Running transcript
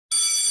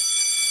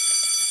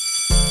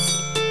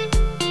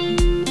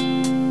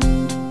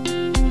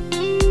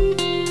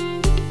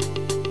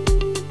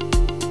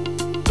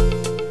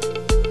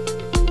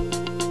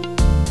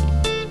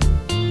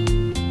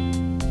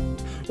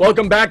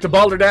Welcome back to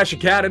Balderdash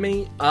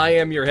Academy. I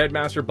am your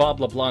headmaster, Bob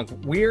LeBlanc.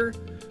 We're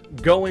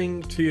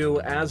going to,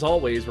 as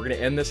always, we're going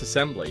to end this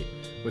assembly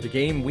with a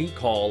game we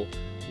call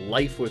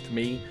Life with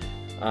Me.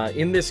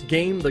 In this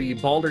game, the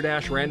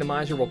Balderdash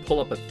randomizer will pull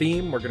up a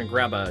theme. We're going to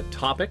grab a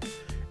topic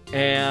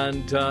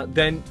and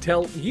then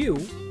tell you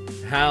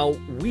how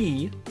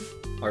we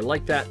are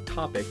like that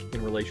topic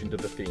in relation to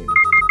the theme.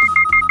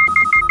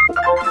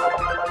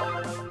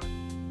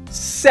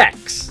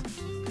 Sex.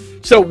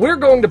 So we're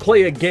going to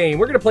play a game.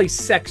 We're going to play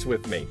Sex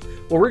with Me.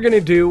 What we're going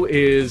to do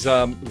is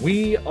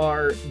we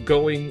are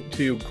going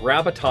to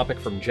grab a topic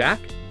from Jack,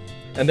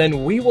 and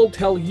then we will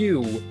tell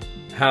you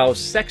how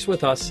sex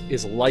with us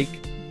is like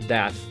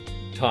that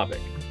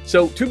topic.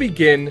 So to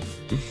begin,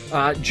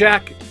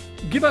 Jack,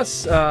 give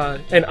us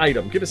an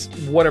item. Give us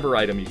whatever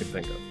item you can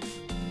think of.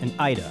 An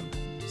item.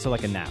 So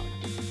like a noun.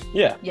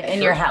 Yeah. Yeah,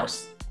 in your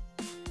house.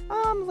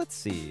 Let's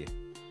see.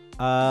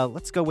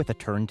 Let's go with a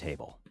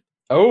turntable.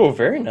 Oh,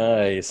 very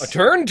nice. A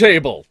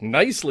turntable.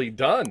 Nicely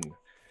done.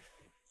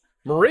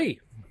 Marie.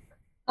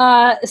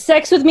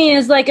 Sex with me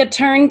is like a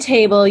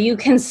turntable. You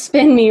can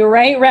spin me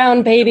right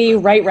round, baby,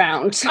 right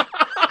round.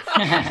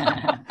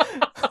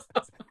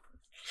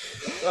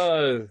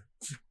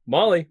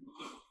 Molly.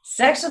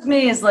 Sex with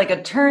me is like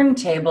a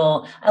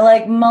turntable. I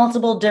like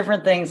multiple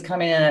different things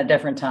coming in at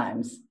different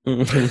times.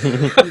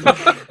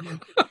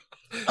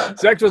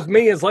 Sex with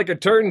me is like a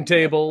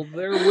turntable.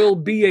 There will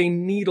be a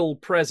needle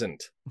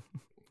present.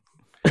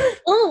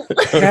 Oh,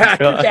 Jack.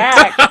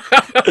 Jack.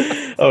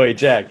 Oh, wait,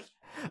 Jack.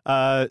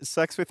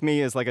 Sex with me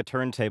is like a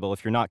turntable.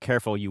 If you're not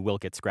careful, you will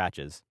get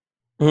scratches.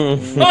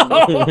 Steve,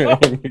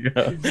 what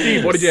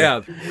did you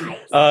have?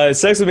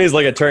 Sex with me is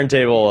like a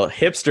turntable.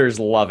 Hipsters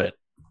love it.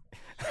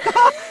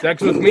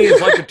 Sex with me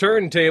is like a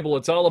turntable.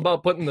 It's all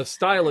about putting the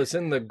stylus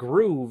in the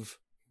groove.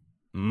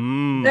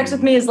 Sex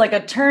with me is like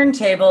a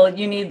turntable.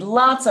 You need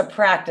lots of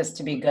practice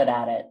to be good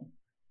at it.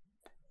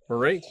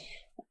 Marie.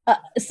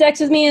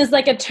 Sex with me is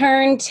like a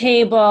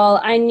turntable.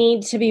 I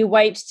need to be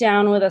wiped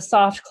down with a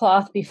soft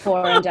cloth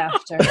before and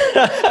after.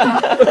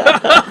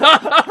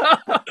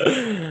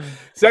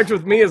 Sex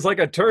with me is like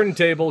a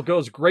turntable.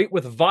 Goes great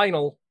with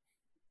vinyl.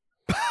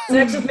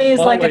 Sex with me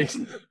is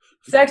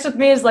Sex with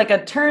me is like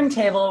a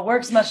turntable. It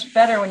works much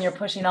better when you're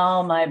pushing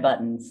all my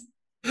buttons.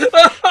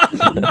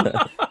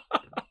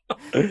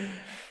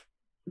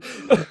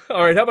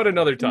 All right, how about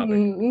another topic?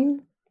 Mm-hmm.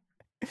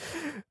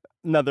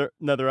 Another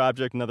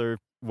object, another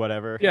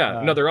whatever. Yeah,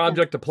 another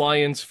object,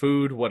 appliance,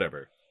 food,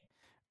 whatever.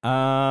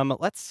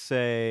 Let's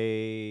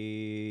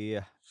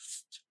say.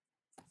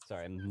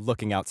 Sorry, I'm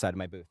looking outside of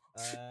my booth.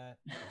 How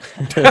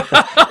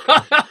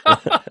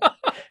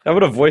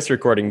about a voice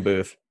recording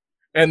booth?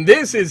 And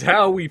this is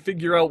how we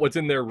figure out what's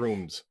in their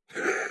rooms.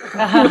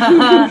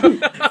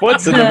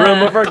 What's in the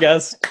room of our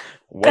guest?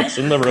 What's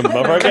in the room of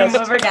our guest?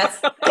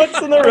 What's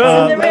in the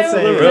room? What's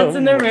in the room? What's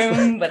in the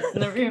room? What's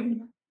in the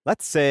room?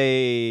 Let's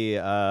say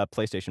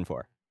PlayStation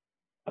 4.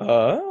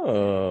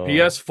 Oh.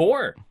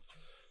 PS4.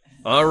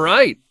 All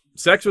right.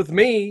 Sex with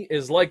me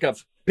is like a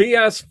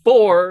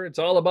PS4. It's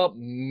all about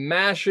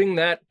mashing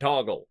that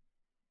toggle.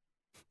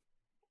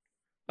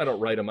 I don't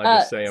write them, I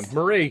just say them.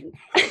 Marie.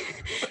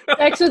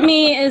 Sex with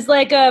me is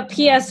like a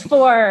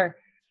PS4.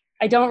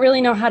 I don't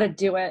really know how to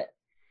do it.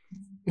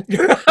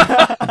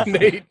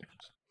 Nate.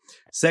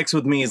 Sex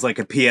with me is like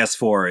a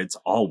PS4. It's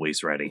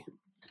always ready.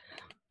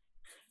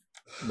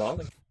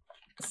 Molly.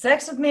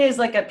 Sex with me is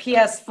like a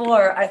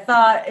PS4. I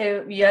thought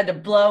you had to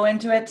blow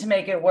into it to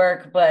make it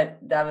work, but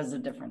that was a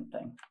different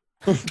thing.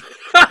 That's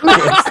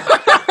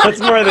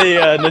more the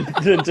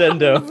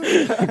Nintendo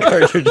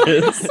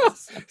cartridges.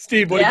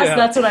 Steve, what do you have? Yes,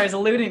 that's what I was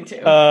alluding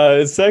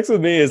to. Sex with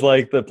me is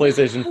like the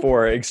PlayStation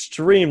 4,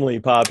 extremely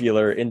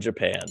popular in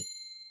Japan.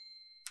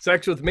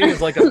 Sex with me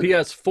is like a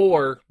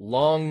PS4,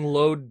 long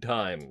load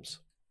times.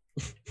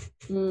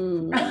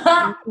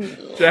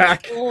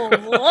 Jack.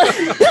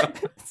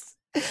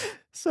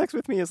 Sex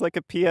with me is like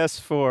a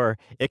PS4.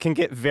 It can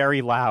get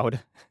very loud.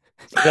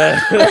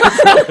 That's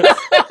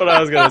what I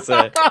was going to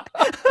say.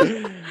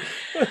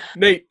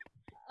 Nate.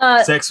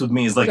 Sex with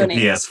me is like a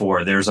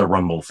PS4. There's a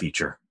rumble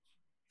feature.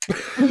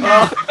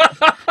 There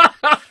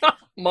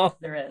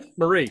is.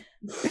 Marie,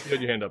 you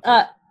had your hand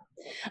up.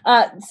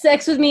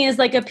 Sex with me is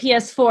like a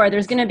PS4.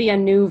 There's going to be a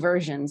new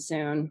version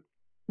soon.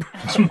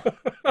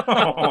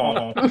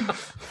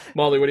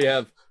 Molly, what do you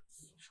have?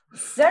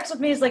 Sex with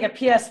me is like a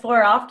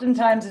PS4.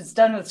 Oftentimes it's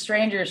done with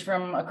strangers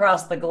from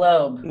across the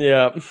globe.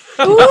 Yeah.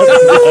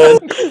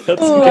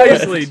 That's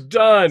Nicely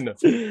done.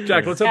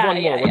 Jack, let's have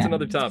one more. Yeah. What's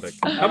another topic?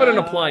 How about an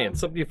appliance?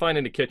 Something you find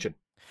in the kitchen.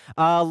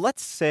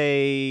 Let's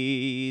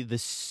say the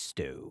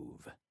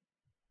stove.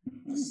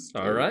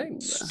 All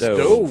right.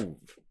 Stove.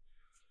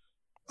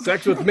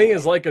 Sex with me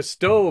is like a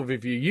stove.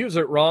 If you use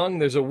it wrong,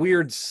 there's a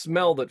weird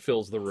smell that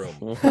fills the room.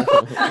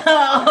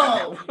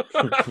 Oh.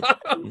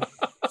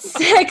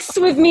 Sex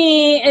with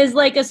me is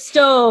like a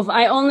stove.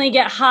 I only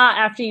get hot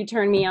after you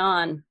turn me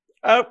on.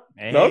 Oh,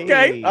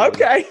 okay.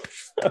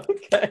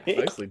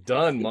 Nicely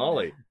done,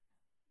 Molly.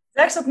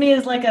 Sex with me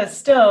is like a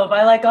stove.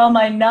 I like all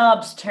my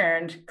knobs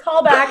turned.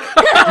 Call back.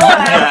 Call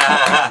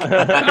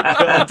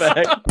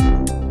back.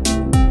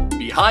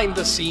 Behind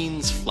the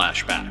scenes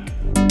flashback.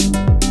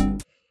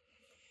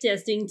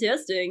 Testing.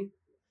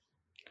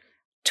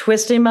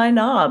 Twisting my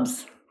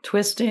knobs.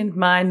 Twisting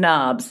my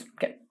knobs.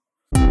 Okay.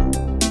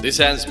 This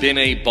has been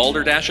a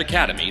Balderdash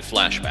Academy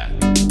flashback.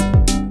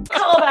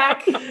 Call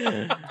back.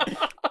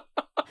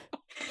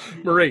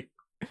 Marie.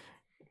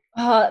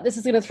 This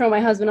is going to throw my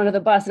husband under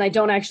the bus, and I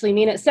don't actually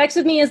mean it. Sex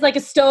with me is like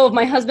a stove.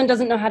 My husband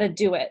doesn't know how to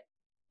do it.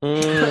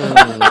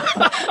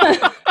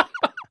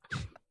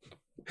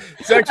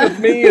 Sex with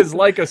me is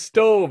like a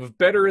stove,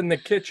 better in the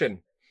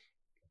kitchen.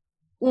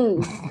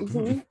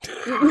 Mm-hmm.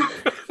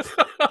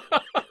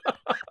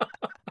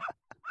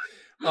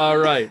 All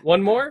right,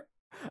 one more?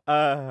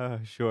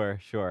 Sure.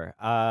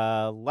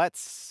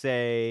 Let's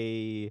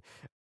say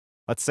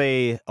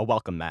a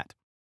welcome mat.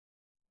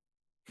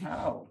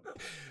 Oh.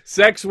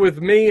 Sex with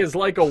me is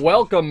like a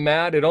welcome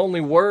mat. It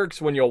only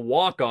works when you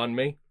walk on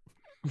me.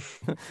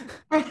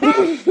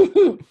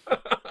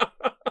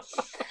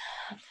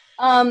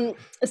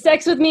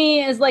 Sex with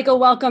me is like a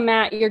welcome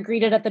mat. You're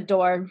greeted at the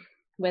door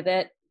with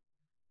it.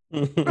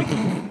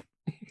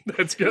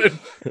 That's good.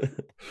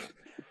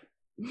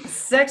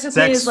 Sex with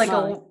me is like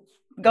a...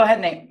 Go ahead,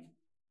 Nate.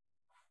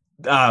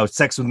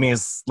 Sex with me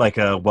is like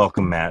a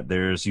welcome mat.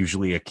 There's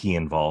usually a key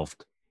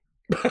involved.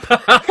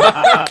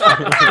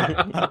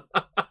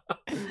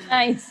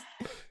 Nice.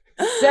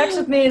 Sex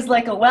with me is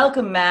like a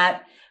welcome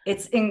mat.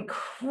 It's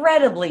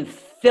incredibly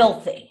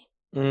filthy.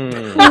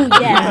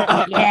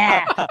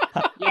 Yeah.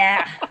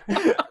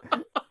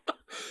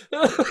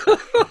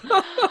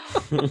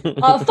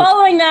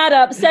 Following that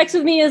up, sex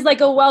with me is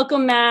like a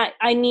welcome mat.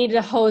 I need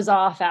to hose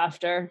off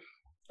after.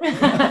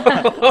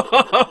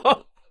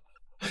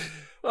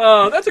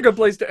 Oh, that's a good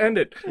place to end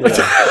it. Yeah.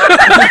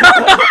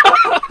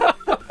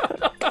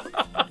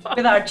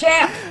 With our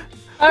champ.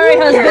 All right,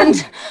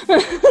 husband.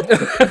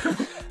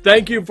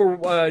 Thank you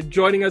for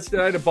joining us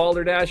tonight at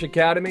Balderdash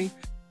Academy.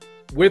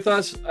 With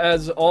us,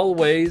 as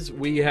always,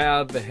 we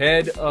have the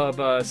head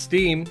of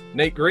STEAM,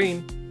 Nate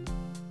Green.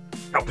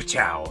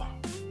 Chow.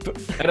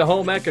 Head of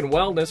Home Ec and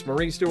Wellness,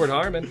 Marie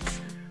Stewart-Harmon.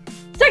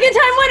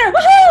 Second-time winner.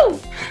 Woohoo!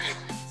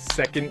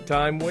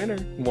 Second-time winner.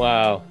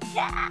 Wow.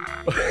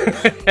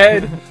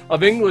 Head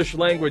of English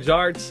Language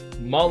Arts,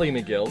 Molly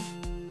McGill.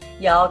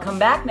 Y'all come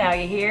back now,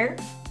 you hear?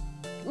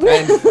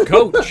 And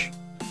coach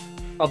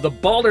of the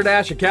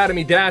Balderdash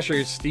Academy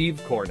Dashers,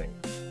 Steve Corning.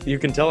 You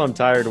can tell I'm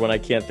tired when I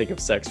can't think of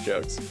sex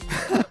jokes.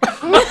 And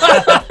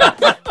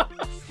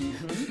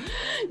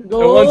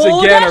once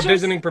again, our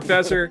visiting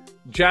professor,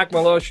 Jack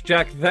Meloche.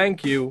 Jack,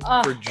 thank you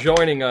for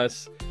joining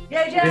us.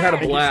 Yeah, Jack. We had a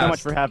Thank blast. you so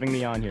much for having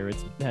me on here.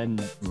 It's been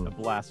a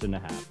blast and a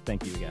half.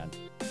 Thank you again.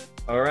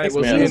 All right, Thanks,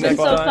 we'll man. see you It's been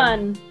next so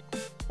time fun.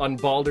 on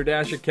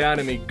Balderdash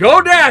Academy.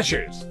 Go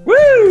Dashers!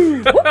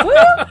 Woo!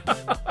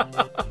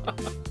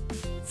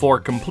 For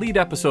complete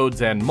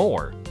episodes and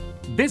more,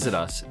 visit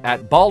us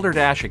at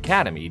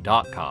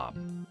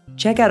balderdashacademy.com.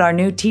 Check out our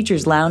new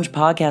Teacher's Lounge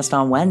podcast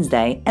on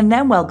Wednesday, and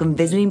then welcome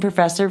visiting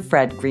Professor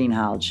Fred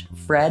Greenhalgh.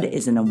 Fred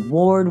is an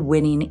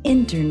award-winning,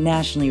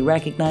 internationally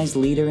recognized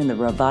leader in the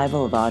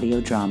revival of audio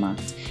drama.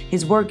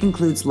 His work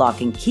includes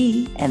Lock and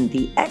Key and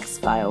The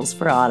X-Files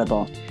for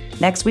Audible.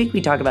 Next week, we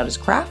talk about his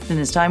craft and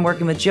his time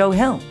working with Joe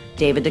Hill,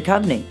 David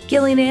Duchovny,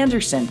 Gillian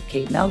Anderson,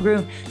 Kate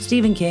Mulgrew,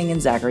 Stephen King,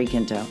 and Zachary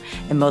Quinto.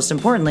 And most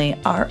importantly,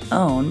 our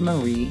own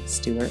Marie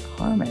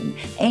Stewart-Harmon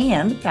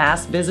and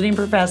past visiting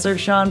professor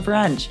Sean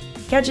French.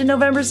 Catch it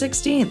November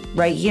 16th,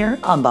 right here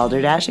on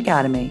Balderdash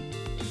Academy.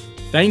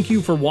 Thank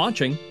you for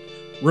watching.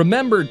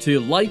 Remember to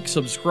like,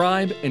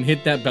 subscribe, and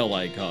hit that bell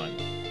icon.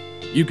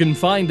 You can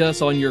find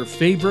us on your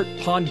favorite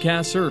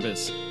podcast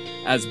service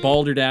as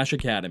Balderdash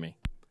Academy.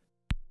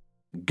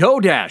 Go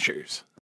Dashers!